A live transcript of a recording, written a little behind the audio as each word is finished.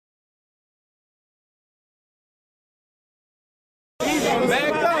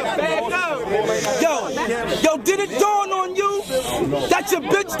did it dawn on you that your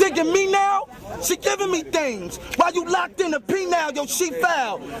bitch digging me now? She giving me things while you locked in a P now. Yo, she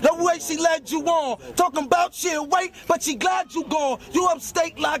foul. The way she led you on, talking about she'll wait, but she glad you gone. You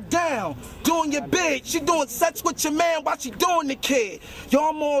upstate locked down, doing your bid. She doing sex with your man while she doing the kid. Yo,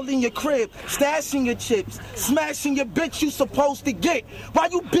 I'm all in your crib, stashing your chips, smashing your bitch you supposed to get. While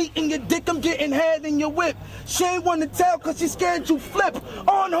you beating your dick, I'm getting head in your whip. She ain't want to tell cause she scared you flip.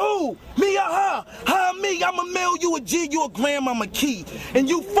 On who? Me or her? Her me, I'm a mil, you a G, you a gram, I'm a key. And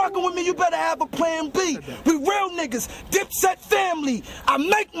you fucking with me, you better have a plan B. We real niggas, Dipset family. I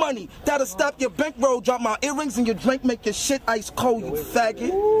make money. That'll stop your bankroll, drop my earrings and your drink, make your shit ice cold, you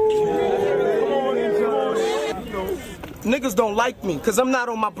faggot. Niggas don't like me, cause I'm not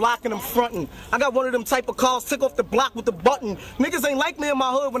on my block and I'm frontin'. I got one of them type of cars, tick off the block with the button. Niggas ain't like me in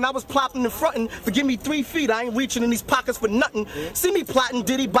my hood when I was plopping and frontin'. Forgive me 3 feet, I ain't reaching in these pockets for nothing. See me plotting,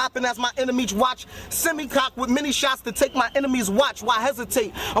 diddy bopping as my enemies watch. Semi-cock with many shots to take my enemies watch. Why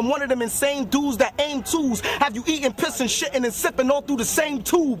hesitate? I'm one of them insane dudes that aim twos. Have you eating, pissing, shitting, and sipping all through the same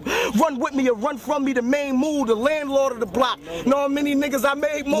tube? Run with me or run from me, the main move, the landlord of the block. Know how many niggas I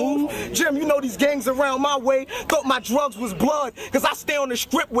made move? Jim, you know these gangs around my way. Thought my drugs was blood, cause I stay on the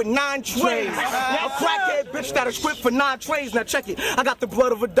strip with 9 trays. A crackhead bitch that'll strip for 9 trays. Now check it, I got the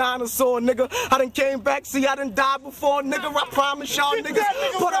blood of a dinosaur, nigga. I done came back, see I done died before, nigga. I promise y'all niggas,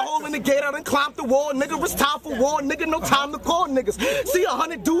 put a hole in the gate, I done climbed the wall, nigga. It's time for war, nigga, no time to call niggas. See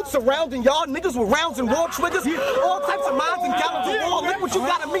 100 dudes surrounding y'all, niggas with rounds and war triggers, all types of minds and gallons of war. Look what you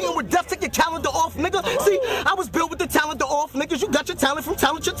got a meeting with death, take your calendar off, nigga. See, I was built with the talent off, niggas. You got your talent from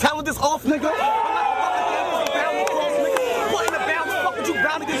talent, your talent is off, nigga. You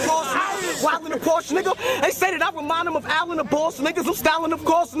bound to get lost, wild in the Porsche, nigga. They say that I remind them of Allen the boss, niggas. I'm styling, of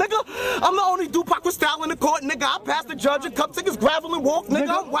course, nigga. I'm the only Dupac with style in the court, nigga. I pass the judge and cup tickets, gravel and walk,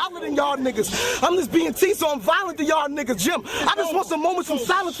 nigga. I'm wilder than y'all niggas. I'm this B&T, so I'm violent to y'all niggas. Jim, I just want some moments from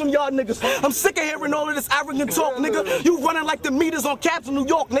silence from y'all niggas. I'm sick of hearing all of this arrogant talk, nigga. You running like the meters on cabs in New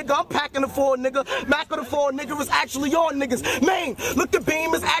York, nigga. I'm packing the 4, nigga. Mac of the 4, nigga, is actually on, niggas. Maine, look, the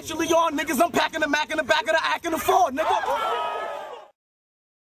beam is actually on, niggas. I'm packing the Mac in the back of the act in the 4, nigga.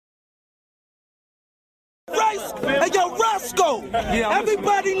 Hey yo, Roscoe,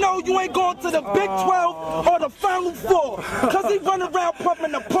 everybody know you ain't going to the Big 12 or the Final Four, cause he run around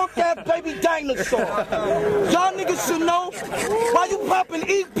pumping the punk-ass baby dinosaur. Y'all niggas should know, while you popping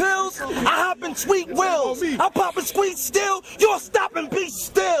E-pills, I hop in sweet wheels. I popping sweet still, you'll stop and be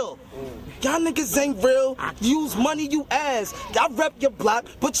still. Y'all niggas ain't real, use money you ass. Y'all rep your block,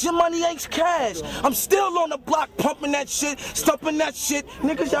 but your money ain't cash. I'm still on the block pumping that shit, stumping that shit.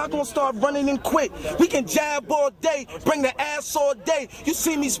 Niggas, y'all gonna start running and quit. We can jab all day, bring the ass all day. You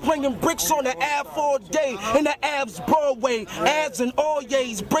see me springing bricks on the ab all day. In the abs Broadway, abs and all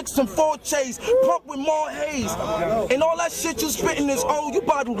yays, bricks and 4 chays, pump with more haze. And all that shit you spitting is old, you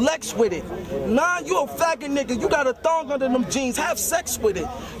bottle Lex with it. Nah, you a faggot nigga, you got a thong under them jeans, have sex with it.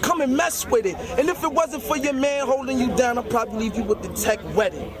 Come and mess with it. And if it wasn't for your man holding you down, I'd probably leave you with the tech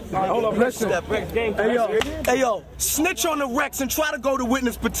wetted. Hold up, listen. Hey yo, snitch on the Rex and try to go to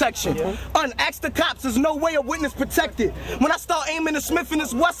witness protection. Ask the cops, there's no way a witness protected. When I start aiming the Smith and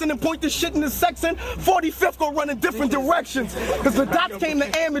this Wesson and point this shit in this section, 45th gonna run in different directions. Cause the dots came to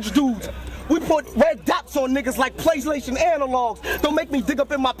damage dudes. We put red dots on niggas like PlayStation analogs. Don't make me dig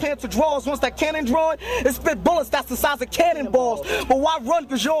up in my pants or drawers. Once that cannon drawing, it spit bullets that's the size of cannonballs. But why run?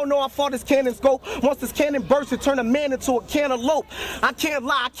 Cause you don't know how far this cannon scope. Once this cannon bursts, it turn a man into a cantaloupe. I can't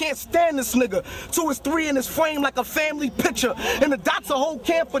lie, I can't stand this nigga. 2 is 3 in his frame like a family picture. And the dots a whole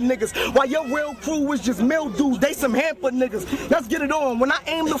camp of niggas. While your real crew is just mildews, they some hamper niggas. Let's get it on. When I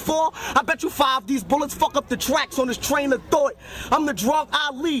aim to fall, I bet you 5 these bullets fuck up the tracks on this train of thought. I'm the drug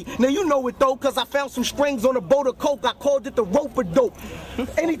Ali. Now you know it though, cause I found some strings on a boat of coke. I called it the rope-a-dope.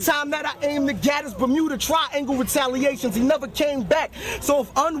 Anytime that I aim the gat is Bermuda Triangle retaliations. He never came back. So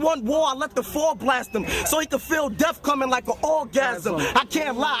if unwon war, I let the 4 blast him. So he could feel death coming like an orgasm. I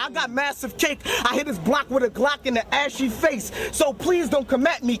can't lie, I got massive cake. I hit his block with a Glock in the ashy face. So please don't come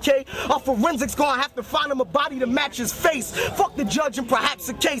at me, K. Our forensics gonna have to find him a body to match his face. Fuck the judge and perhaps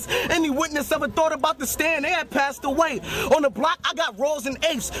a case. Any witness ever thought about the stand, they had passed away. On the block, I got rolls and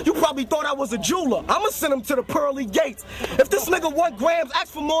apes. You probably thought I was a jeweler. I'ma send him to the pearly gates. If this nigga 1 grams, ask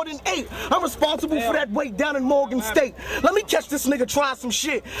for more than 8. I'm responsible for that weight down in Morgan State. Let me catch this nigga trying some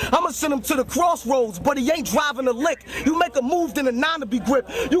shit. I'ma send him to the crossroads, but he ain't driving a lick. You make a move, then a 9 to be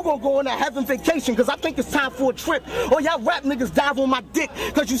gripped. You gonna go on a heaven vacation, cause I think it's time for a trip. Or y'all rap niggas dive on my dick,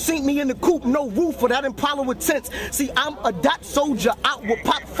 cause you seen me in the coupe, no roof for that Impala with tents. See, I'm a dot soldier out with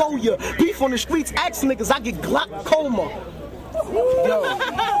pop folia. Beef on the streets, ask niggas, I get glaucoma.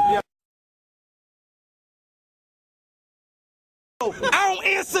 Yo.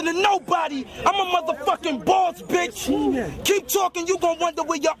 listen to nobody. I'm a motherfucking boss, bitch. Keep talking, you gon' wonder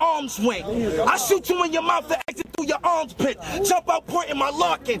where your arms went. I shoot you in your mouth and exit through your arms pit. Jump out pointing my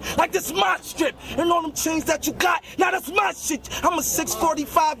Larkin like this my strip. And all them chains that you got, now that's my shit. I'm a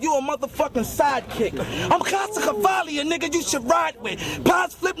 645, you a motherfucking sidekick. I'm Kasa, a nigga you should ride with.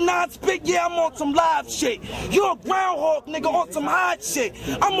 Pies flip non-spit, yeah, I'm on some live shit. You a groundhog, nigga, on some hard shit.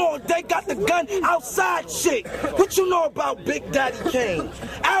 I'm all day, got the gun outside shit. What you know about Big Daddy Kane?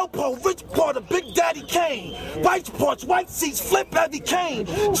 Alpo, Rich Porter, Big Daddy Kane. White porch, white seats, flip heavy cane.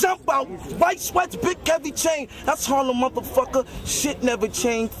 Jump out, white sweats, big heavy chain. That's Harlem, motherfucker. Shit never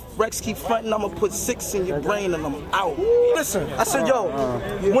changed. Rex keep frontin', I'ma put 6 in your brain and I'm out. Listen, I said, yo,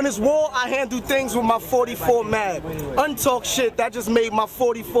 when it's war, I handle things with my 44 mad. Untalk shit, that just made my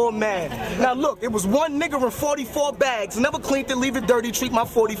 44 mad. Now look, it was one nigga in 44 bags. Never cleaned it, leave it dirty, treat my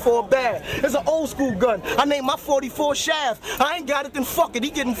 44 bad. It's an old school gun. I named my 44 Shaft. I ain't got it, then fuck it.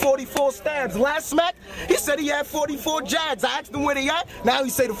 He getting 44 stabs. Last smack, he said he had 44 Jags. I asked him where they at. Now he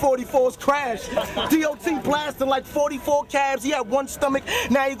say the 44's crashed. DOT blasting like 44 cabs. He had one stomach.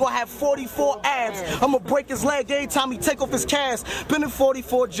 Now he gonna have 44 abs. I'ma break his leg every time he take off his cast. Been in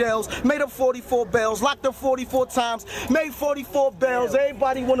 44 jails, made up 44 bells, locked up 44 times, made 44 bells.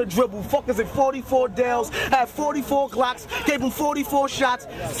 Everybody wanna dribble. Fuckers at 44 Dells. Had 44 Glocks, gave him 44 shots.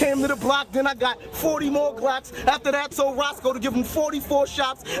 Came to the block, then I got 40 more Glocks. After that, told Roscoe to give him 44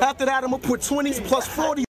 shots. After that, I'ma put 20s plus 40.